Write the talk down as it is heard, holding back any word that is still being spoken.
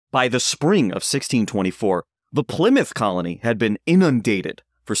By the spring of 1624, the Plymouth colony had been inundated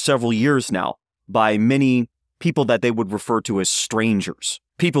for several years now by many people that they would refer to as strangers,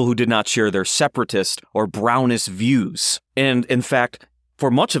 people who did not share their separatist or Brownist views. And in fact, for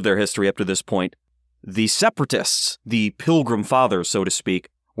much of their history up to this point, the separatists, the Pilgrim Fathers, so to speak,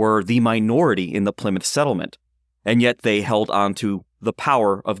 were the minority in the Plymouth settlement, and yet they held on to the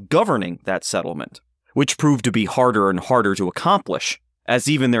power of governing that settlement, which proved to be harder and harder to accomplish, as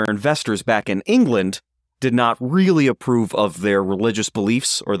even their investors back in England did not really approve of their religious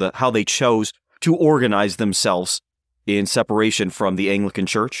beliefs or how they chose to organize themselves in separation from the Anglican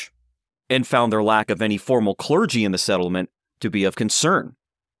Church, and found their lack of any formal clergy in the settlement to be of concern.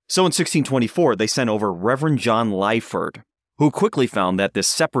 So in 1624, they sent over Reverend John Lyford, who quickly found that this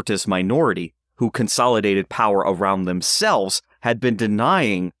separatist minority who consolidated power around themselves had been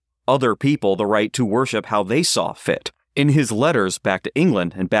denying other people the right to worship how they saw fit. In his letters back to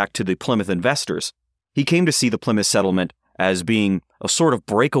England and back to the Plymouth investors, he came to see the Plymouth settlement as being a sort of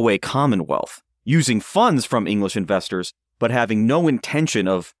breakaway commonwealth, using funds from English investors, but having no intention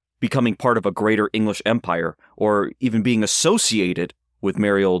of becoming part of a greater English empire or even being associated with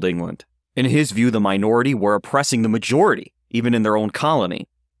merry old England. In his view, the minority were oppressing the majority, even in their own colony,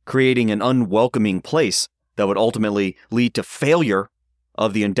 creating an unwelcoming place that would ultimately lead to failure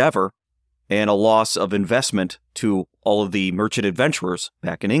of the endeavor and a loss of investment to all of the merchant adventurers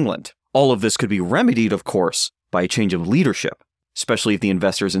back in England. All of this could be remedied, of course, by a change of leadership, especially if the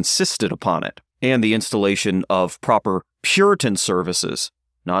investors insisted upon it, and the installation of proper Puritan services,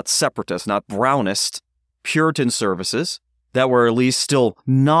 not separatist, not Brownist, Puritan services that were at least still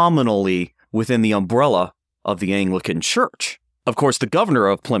nominally within the umbrella of the Anglican Church. Of course, the governor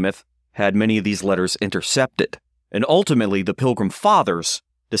of Plymouth had many of these letters intercepted, and ultimately the Pilgrim Fathers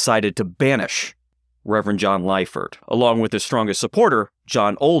decided to banish Reverend John Lyford, along with his strongest supporter,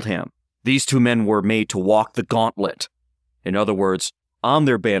 John Oldham. These two men were made to walk the gauntlet. In other words, on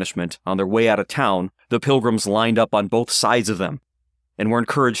their banishment, on their way out of town, the Pilgrims lined up on both sides of them and were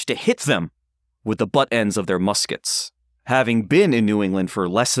encouraged to hit them with the butt ends of their muskets. Having been in New England for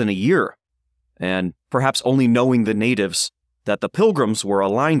less than a year, and perhaps only knowing the natives that the Pilgrims were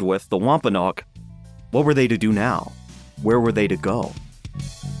aligned with, the Wampanoag, what were they to do now? Where were they to go?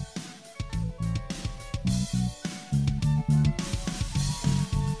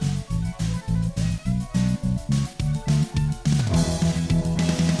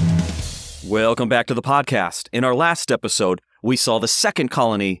 Welcome back to the podcast. In our last episode, we saw the second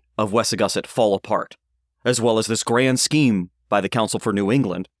colony of Wessagusset fall apart, as well as this grand scheme by the Council for New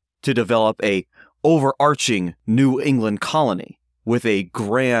England to develop a overarching New England colony with a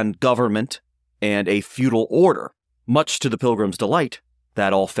grand government and a feudal order. Much to the Pilgrims' delight,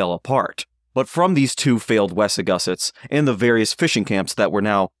 that all fell apart. But from these two failed Wessagussets and the various fishing camps that were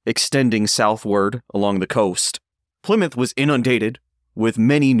now extending southward along the coast, Plymouth was inundated with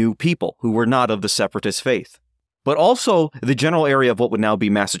many new people who were not of the separatist faith. But also, the general area of what would now be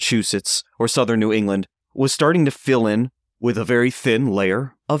Massachusetts or southern New England was starting to fill in with a very thin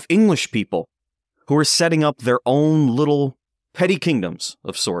layer of English people who were setting up their own little petty kingdoms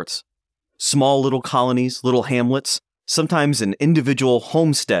of sorts. Small little colonies, little hamlets, sometimes an individual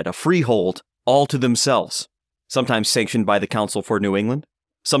homestead, a freehold, all to themselves. Sometimes sanctioned by the Council for New England,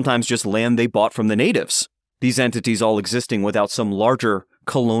 sometimes just land they bought from the natives. These entities all existing without some larger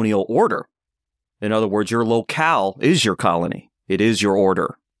colonial order. In other words, your locale is your colony. It is your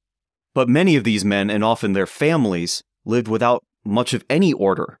order. But many of these men, and often their families, lived without much of any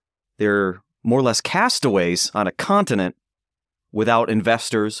order. They're more or less castaways on a continent without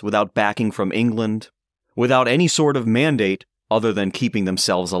investors, without backing from England, without any sort of mandate other than keeping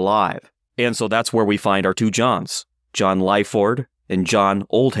themselves alive. And so that's where we find our two Johns, John Lyford and John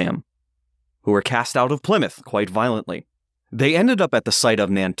Oldham, who were cast out of Plymouth quite violently. They ended up at the site of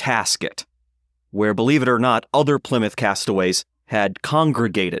Nantasket, where, believe it or not, other Plymouth castaways had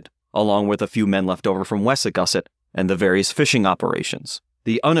congregated, along with a few men left over from Wessagusset and the various fishing operations.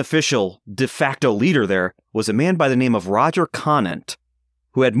 The unofficial de facto leader there was a man by the name of Roger Conant,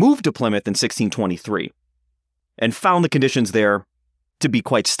 who had moved to Plymouth in 1623 and found the conditions there to be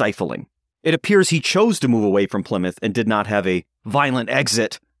quite stifling. It appears he chose to move away from Plymouth and did not have a violent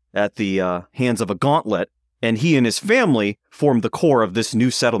exit at the hands of a gauntlet, and he and his family formed the core of this new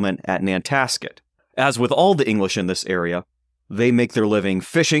settlement at Nantasket. As with all the English in this area, they make their living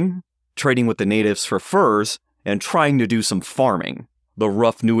fishing, trading with the natives for furs, and trying to do some farming, the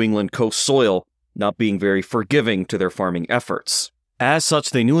rough New England coast soil not being very forgiving to their farming efforts. As such,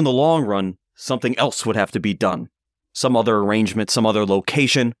 they knew in the long run something else would have to be done. Some other arrangement, some other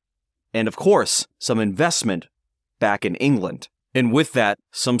location, and of course, some investment back in England. And with that,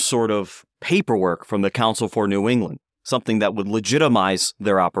 some sort of paperwork from the Council for New England, something that would legitimize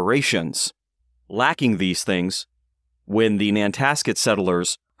their operations. Lacking these things, when the Nantasket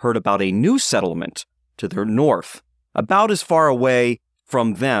settlers heard about a new settlement to their north, about as far away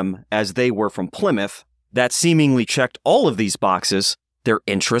from them as they were from Plymouth, that seemingly checked all of these boxes, their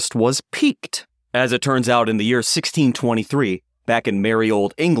interest was piqued. As it turns out, in the year 1623, back in merry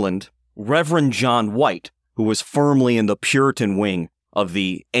old England, Reverend John White, who was firmly in the Puritan wing of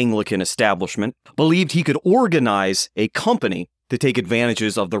the Anglican establishment, believed he could organize a company to take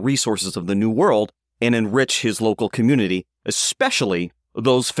advantages of the resources of the New World and enrich his local community, especially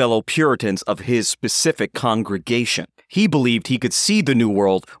those fellow Puritans of his specific congregation. He believed he could see the New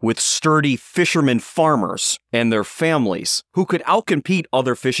World with sturdy fishermen farmers and their families who could outcompete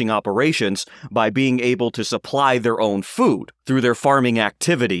other fishing operations by being able to supply their own food through their farming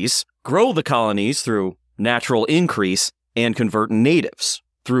activities, grow the colonies through natural increase, and convert natives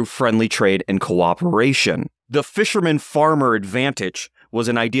through friendly trade and cooperation. The fisherman-farmer advantage was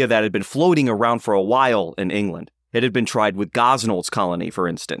an idea that had been floating around for a while in England. It had been tried with Gosnold's colony, for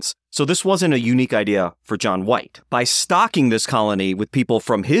instance. So this wasn't a unique idea for John White. By stocking this colony with people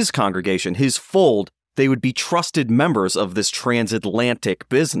from his congregation, his fold, they would be trusted members of this transatlantic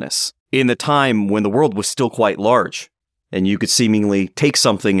business in the time when the world was still quite large, and you could seemingly take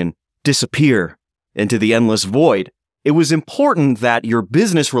something and disappear into the endless void. It was important that your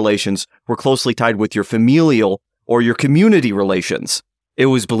business relations were closely tied with your familial or your community relations. It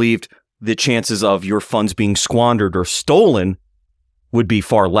was believed the chances of your funds being squandered or stolen would be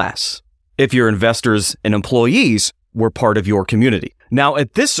far less if your investors and employees were part of your community. Now,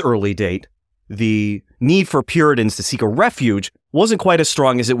 at this early date, the need for Puritans to seek a refuge wasn't quite as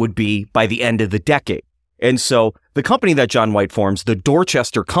strong as it would be by the end of the decade. And so the company that John White forms, the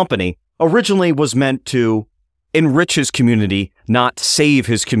Dorchester Company, originally was meant to enrich his community, not save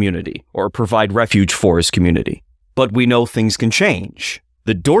his community or provide refuge for his community. But we know things can change.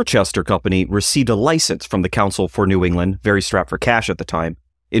 The Dorchester Company received a license from the Council for New England, very strapped for cash at the time,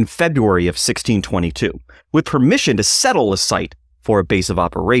 in February of 1622, with permission to settle a site for a base of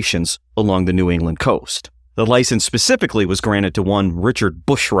operations along the New England coast. The license specifically was granted to one Richard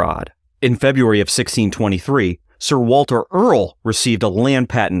Bushrod. In February of 1623, Sir Walter Earle received a land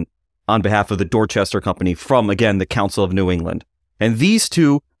patent on behalf of the Dorchester Company from, again, the Council of New England. And these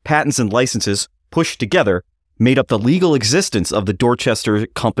two patents and licenses, pushed together, made up the legal existence of the Dorchester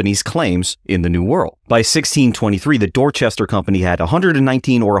Company's claims in the New World. By 1623, the Dorchester Company had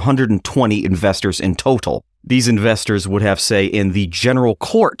 119 or 120 investors in total. These investors would have say in the general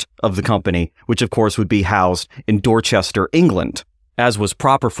court of the company, which of course would be housed in Dorchester, England. As was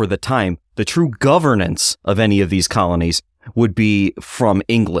proper for the time, the true governance of any of these colonies would be from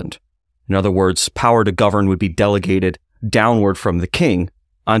England. In other words, power to govern would be delegated downward from the king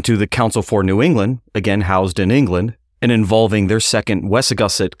onto the Council for New England, again housed in England, and involving their second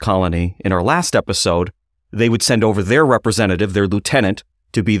Wessagusset colony in our last episode. They would send over their representative, their lieutenant,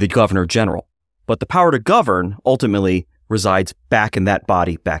 to be the governor general. But the power to govern ultimately resides back in that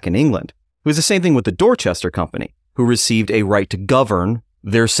body, back in England. It was the same thing with the Dorchester Company, who received a right to govern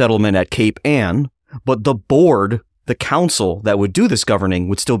their settlement at Cape Ann, but the board, the council that would do this governing,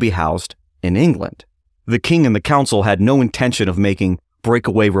 would still be housed in England. The king and the council had no intention of making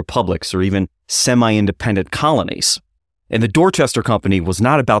breakaway republics or even semi-independent colonies. And the Dorchester Company was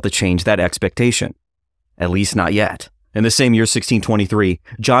not about to change that expectation. At least not yet. In the same year, 1623,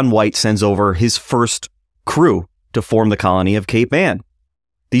 John White sends over his first crew to form the colony of Cape Ann.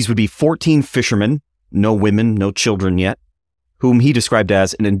 These would be 14 fishermen, no women, no children yet, whom he described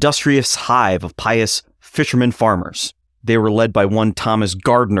as an industrious hive of pious fishermen farmers. They were led by one Thomas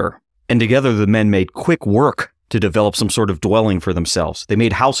Gardner, and together the men made quick work to develop some sort of dwelling for themselves. They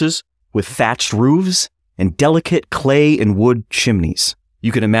made houses with thatched roofs and delicate clay and wood chimneys.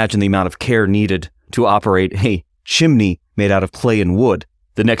 You can imagine the amount of care needed to operate a chimney made out of clay and wood.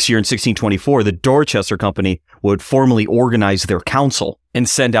 The next year in 1624, the Dorchester Company would formally organize their council and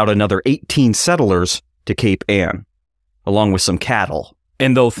send out another 18 settlers to Cape Ann, along with some cattle.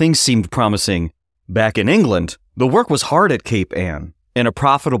 And though things seemed promising back in England, the work was hard at Cape Ann, and a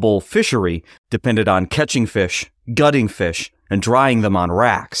profitable fishery depended on catching fish, gutting fish, and drying them on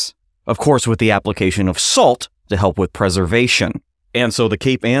racks. Of course, with the application of salt to help with preservation. And so the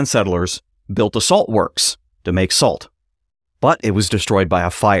Cape Ann settlers built a salt works to make salt. But it was destroyed by a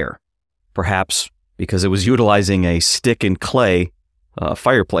fire, perhaps because it was utilizing a stick and clay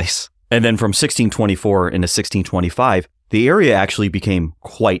fireplace. And then from 1624 into 1625, the area actually became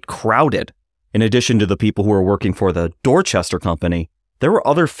quite crowded. In addition to the people who were working for the Dorchester Company, there were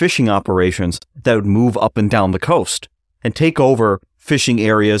other fishing operations that would move up and down the coast. and take over fishing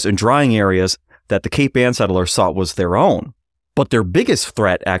areas and drying areas that the Cape Ann settlers thought was their own. But their biggest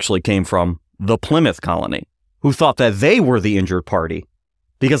threat actually came from the Plymouth colony, who thought that they were the injured party.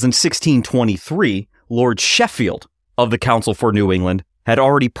 Because in 1623, Lord Sheffield of the Council for New England had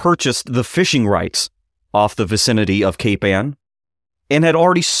already purchased the fishing rights off the vicinity of Cape Ann and had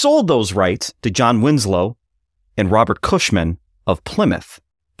already sold those rights to John Winslow and Robert Cushman of Plymouth.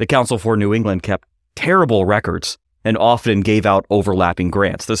 The Council for New England kept terrible records and often gave out overlapping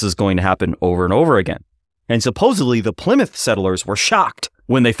grants. This is going to happen over and over again. And supposedly the Plymouth settlers were shocked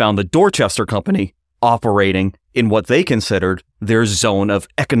when they found the Dorchester Company operating in what they considered their zone of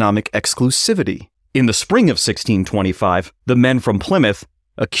economic exclusivity. In the spring of 1625, the men from Plymouth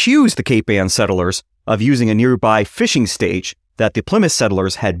accused the Cape Ann settlers of using a nearby fishing stage that the Plymouth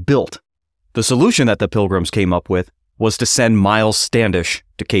settlers had built. The solution that the Pilgrims came up with was to send Miles Standish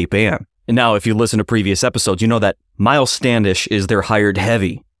to Cape Ann. And now, if you listen to previous episodes, you know that Miles Standish is their hired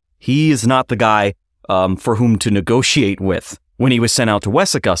heavy. He is not the guy for whom to negotiate with. When he was sent out to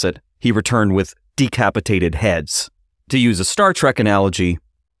Wessagusset, he returned with decapitated heads. To use a Star Trek analogy,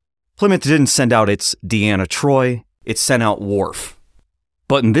 Plymouth didn't send out its Deanna Troi, it sent out Worf.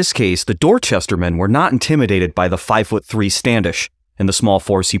 But in this case, the Dorchester men were not intimidated by the 5'3" Standish and the small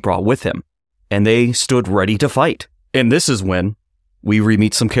force he brought with him, and they stood ready to fight. And this is when we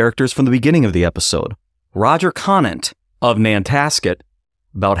re-meet some characters from the beginning of the episode. Roger Conant of Nantasket,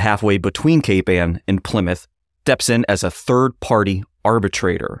 about halfway between Cape Ann and Plymouth, steps in as a third-party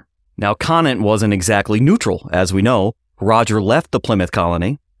arbitrator. Now, Conant wasn't exactly neutral. As we know, Roger left the Plymouth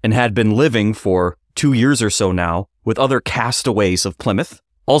colony and had been living for 2 years or so now with other castaways of Plymouth.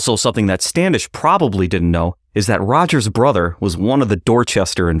 Also, something that Standish probably didn't know is that Roger's brother was one of the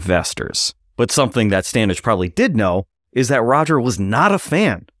Dorchester investors. But something that Standish probably did know is that Roger was not a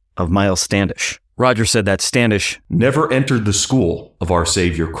fan of Miles Standish. Roger said that Standish never entered the school of our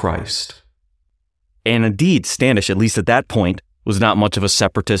Savior Christ. And indeed, Standish, at least at that point, was not much of a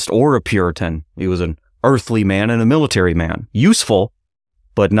separatist or a Puritan. He was an earthly man and a military man. Useful,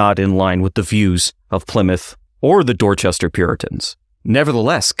 but not in line with the views of Plymouth or the Dorchester Puritans.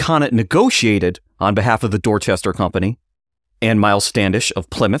 Nevertheless, Conant negotiated on behalf of the Dorchester Company and Miles Standish of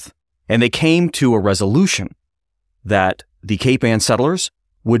Plymouth, and they came to a resolution that the Cape Ann settlers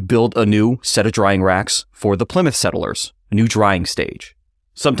would build a new set of drying racks for the Plymouth settlers, a new drying stage,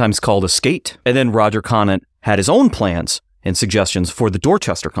 sometimes called a skate. And then Roger Conant had his own plans and suggestions for the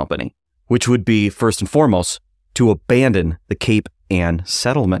Dorchester Company, which would be, first and foremost, to abandon the Cape Ann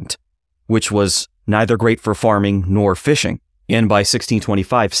settlement, which was neither great for farming nor fishing, and by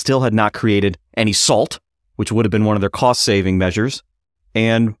 1625 still had not created any salt, which would have been one of their cost-saving measures,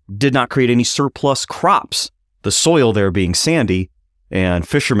 and did not create any surplus crops, the soil there being sandy, and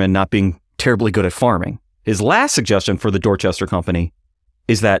fishermen not being terribly good at farming. His last suggestion for the Dorchester Company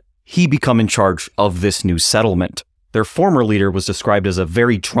is that he become in charge of this new settlement. Their former leader was described as a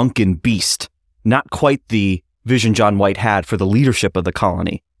very drunken beast, not quite the vision John White had for the leadership of the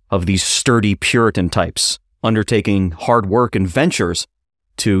colony, of these sturdy Puritan types, undertaking hard work and ventures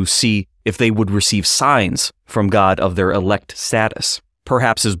to see if they would receive signs from God of their elect status.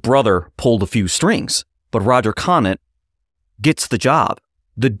 Perhaps his brother pulled a few strings, but Roger Conant gets the job.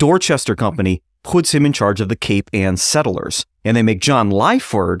 The Dorchester Company puts him in charge of the Cape Ann settlers, and they make John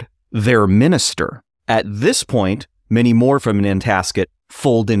Lyford their minister. At this point, many more from Nantasket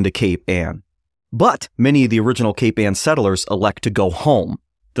fold into Cape Ann. But many of the original Cape Ann settlers elect to go home.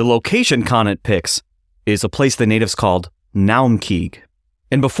 The location Conant picks is a place the natives called Naumkeag.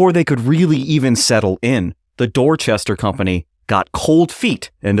 And before they could really even settle in, the Dorchester Company got cold feet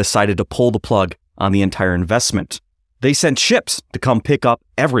and decided to pull the plug on the entire investment. They sent ships to come pick up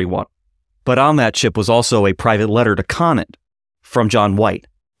everyone. But on that ship was also a private letter to Conant from John White,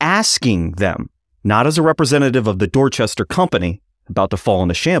 asking them, not as a representative of the Dorchester Company about to fall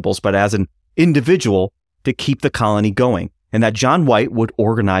into shambles, but as an individual to keep the colony going, and that John White would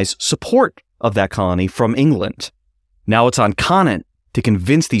organize support of that colony from England. Now it's on Conant to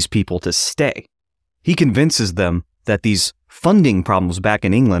convince these people to stay. He convinces them that these funding problems back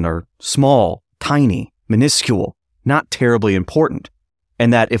in England are small, tiny, minuscule, not terribly important,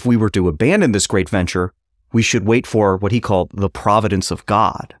 and that if we were to abandon this great venture, we should wait for what he called the providence of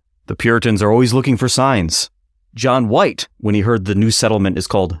God. The Puritans are always looking for signs. John White, when he heard the new settlement is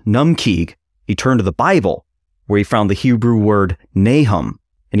called Naumkeag, he turned to the Bible, where he found the Hebrew word Nahum,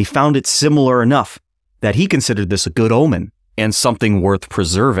 and he found it similar enough that he considered this a good omen and something worth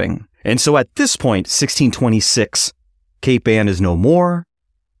preserving. And so at this point, 1626, Cape Ann is no more,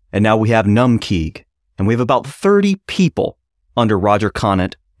 and now we have Naumkeag, and we have about 30 people under Roger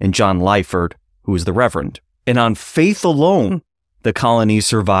Conant and John Lyford, who is the Reverend. And on faith alone, the colony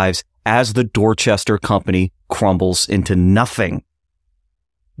survives as the Dorchester Company crumbles into nothing.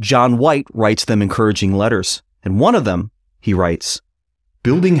 John White writes them encouraging letters, and one of them, he writes,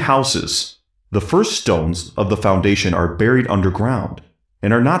 "Building houses, the first stones of the foundation are buried underground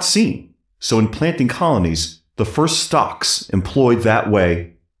and are not seen. So in planting colonies, the first stocks employed that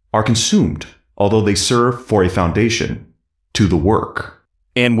way are consumed, although they serve for a foundation to the work."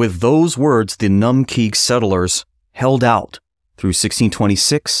 And with those words, the Naumkeag settlers held out through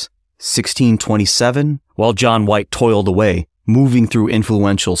 1626, 1627, while John White toiled away, moving through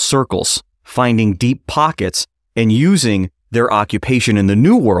influential circles, finding deep pockets, and using their occupation in the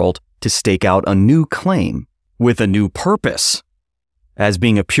New World to stake out a new claim with a new purpose. As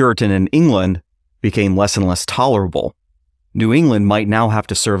being a Puritan in England became less and less tolerable, New England might now have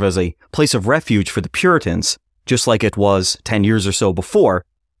to serve as a place of refuge for the Puritans, just like it was 10 years or so before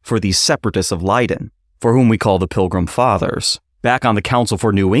for these separatists of Leiden, for whom we call the Pilgrim Fathers. Back on the Council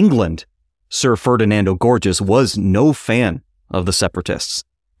for New England, Sir Ferdinando Gorges was no fan of the separatists,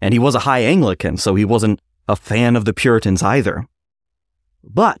 and he was a high Anglican, so he wasn't a fan of the Puritans either.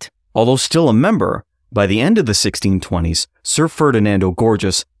 But, although still a member, by the end of the 1620s, Sir Ferdinando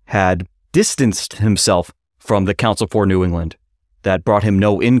Gorges had distanced himself from the Council for New England. That brought him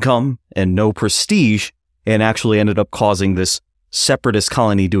no income and no prestige, and actually ended up causing this separatist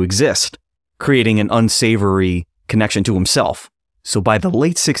colony to exist, creating an unsavory connection to himself. So by the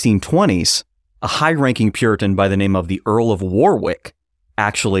late 1620s, a high-ranking Puritan by the name of the Earl of Warwick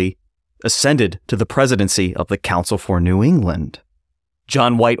actually ascended to the presidency of the Council for New England.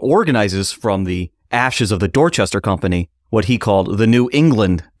 John White organizes from the ashes of the Dorchester Company what he called the New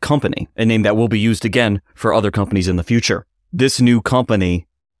England Company, a name that will be used again for other companies in the future. This new company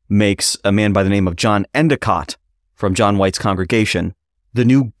makes a man by the name of John Endicott from John White's congregation the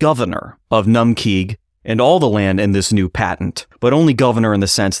new governor of Naumkeag and all the land in this new patent, but only governor in the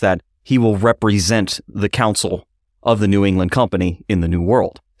sense that he will represent the council of the New England Company in the New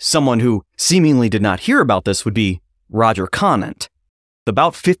World. Someone who seemingly did not hear about this would be Roger Conant.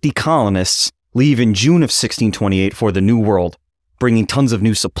 About 50 colonists leave in June of 1628 for the New World, bringing tons of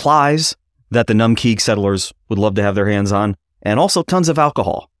new supplies that the Naumkeag settlers would love to have their hands on, and also tons of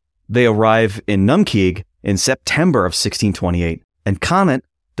alcohol. They arrive in Naumkeag in September of 1628, and Conant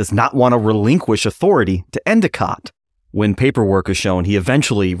does not want to relinquish authority to Endicott. When paperwork is shown, he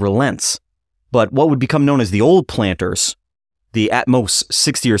eventually relents. But what would become known as the Old Planters, the at most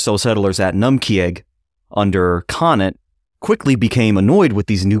 60 or so settlers at Naumkeag under Conant, quickly became annoyed with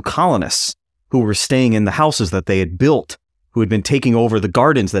these new colonists who were staying in the houses that they had built, who had been taking over the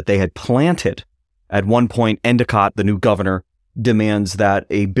gardens that they had planted. At one point, Endicott, the new governor, demands that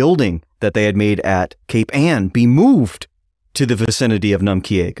a building that they had made at Cape Ann be moved to the vicinity of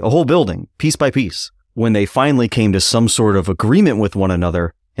Naumkeag, a whole building, piece by piece. When they finally came to some sort of agreement with one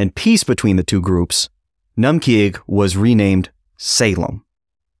another and peace between the two groups, Naumkeag was renamed Salem,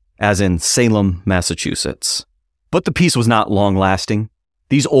 as in Salem, Massachusetts. But the peace was not long-lasting.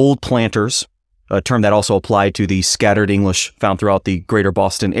 These old planters, a term that also applied to the scattered English found throughout the greater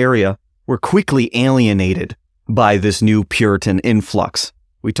Boston area, were quickly alienated by this new Puritan influx.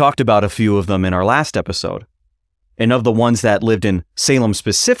 We talked about a few of them in our last episode. And of the ones that lived in Salem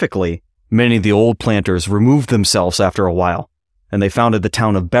specifically, many of the old planters removed themselves after a while, and they founded the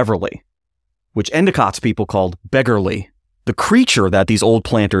town of Beverly, which Endicott's people called Beggarly. The creature that these old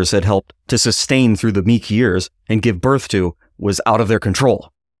planters had helped to sustain through the meek years and give birth to was out of their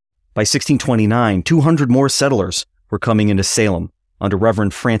control. By 1629, 200 more settlers were coming into Salem under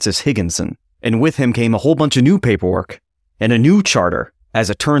Reverend Francis Higginson, and with him came a whole bunch of new paperwork and a new charter. As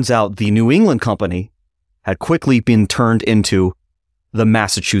it turns out, the New England Company had quickly been turned into the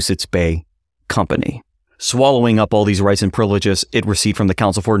Massachusetts Bay Company. Swallowing up all these rights and privileges it received from the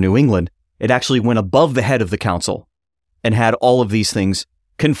Council for New England, it actually went above the head of the council and had all of these things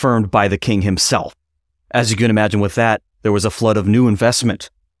confirmed by the king himself. As you can imagine with that, there was a flood of new investment,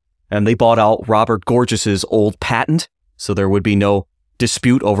 and they bought out Robert Gorges's old patent, so there would be no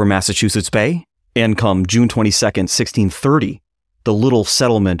dispute over Massachusetts Bay. And come June 22nd, 1630, the little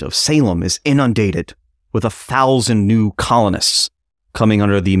settlement of Salem is inundated with 1,000 new colonists coming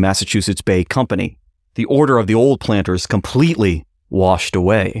under the Massachusetts Bay Company. The order of the old planters completely washed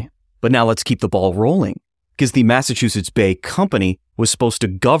away. But now let's keep the ball rolling, because the Massachusetts Bay Company was supposed to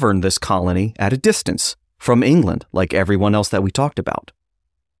govern this colony at a distance from England, like everyone else that we talked about.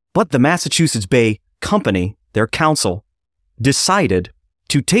 But the Massachusetts Bay Company, their council, decided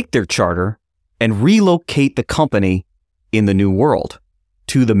to take their charter and relocate the company in the New World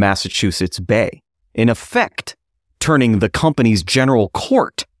to the Massachusetts Bay, in effect turning the company's general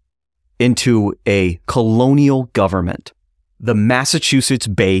court into a colonial government, the Massachusetts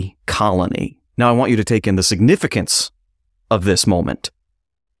Bay Colony. Now I want you to take in the significance of this moment.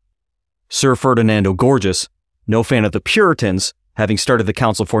 Sir Ferdinando Gorges, no fan of the Puritans, having started the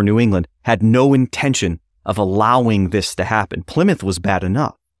Council for New England, had no intention of allowing this to happen. Plymouth was bad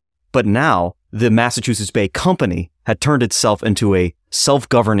enough. But now, the Massachusetts Bay Company had turned itself into a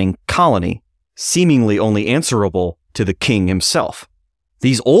self-governing colony, seemingly only answerable to the king himself.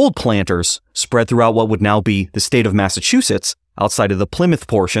 These old planters, spread throughout what would now be the state of Massachusetts, outside of the Plymouth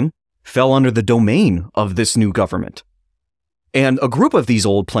portion, fell under the domain of this new government. And a group of these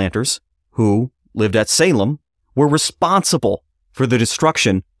old planters, who lived at Salem, were responsible for the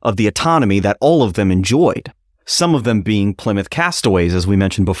destruction of the autonomy that all of them enjoyed, some of them being Plymouth castaways, as we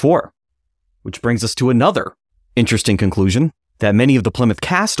mentioned before. Which brings us to another interesting conclusion, that many of the Plymouth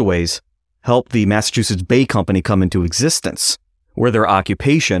castaways helped the Massachusetts Bay Company come into existence, where their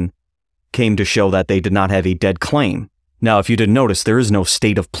occupation came to show that they did not have a dead claim. Now, if you didn't notice, there is no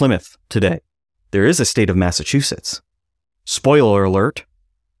state of Plymouth today. There is a state of Massachusetts. Spoiler alert,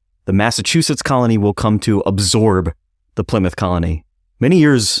 the Massachusetts colony will come to absorb the Plymouth colony many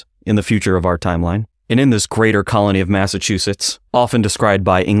years in the future of our timeline. And in this greater colony of Massachusetts, often described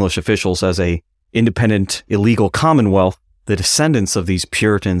by English officials as a independent, illegal commonwealth, the descendants of these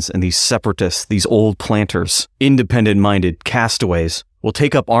Puritans and these separatists, these old planters, independent-minded castaways, will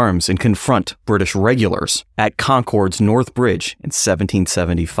take up arms and confront British regulars at Concord's North Bridge in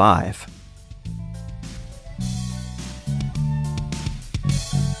 1775.